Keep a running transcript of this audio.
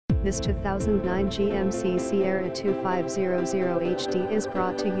This 2009 GMC Sierra 2500 HD is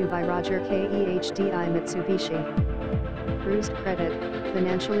brought to you by Roger KEHDI Mitsubishi. Bruised credit,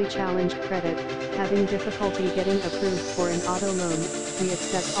 financially challenged credit, having difficulty getting approved for an auto loan, we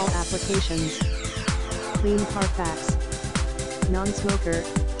accept all applications. Clean Carfax. Non-smoker,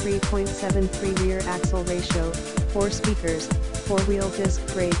 3.73 rear axle ratio, 4 speakers, 4-wheel disc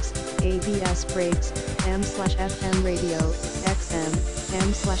brakes, ABS brakes, AM/FM radio, XM,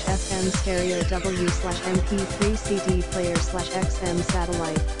 AM/FM stereo W/MP3 CD player/XM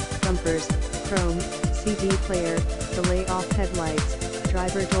satellite, bumpers, chrome, CD player, delay off headlights,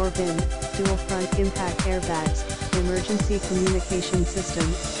 driver door bin, dual front impact airbags, emergency communication system,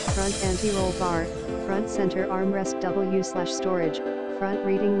 front anti-roll bar, front center armrest W/storage, front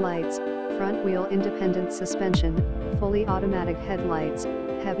reading lights, front wheel independent suspension, fully automatic headlights,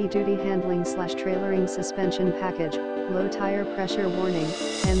 heavy-duty handling/trailering suspension package, low tire pressure warning,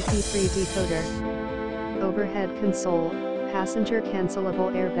 MP3 decoder. Overhead console, passenger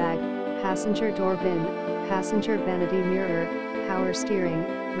cancelable airbag, passenger door bin, passenger vanity mirror, power steering,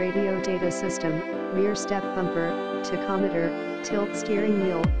 radio data system, rear step bumper, tachometer, tilt steering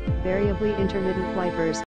wheel, variably intermittent wipers.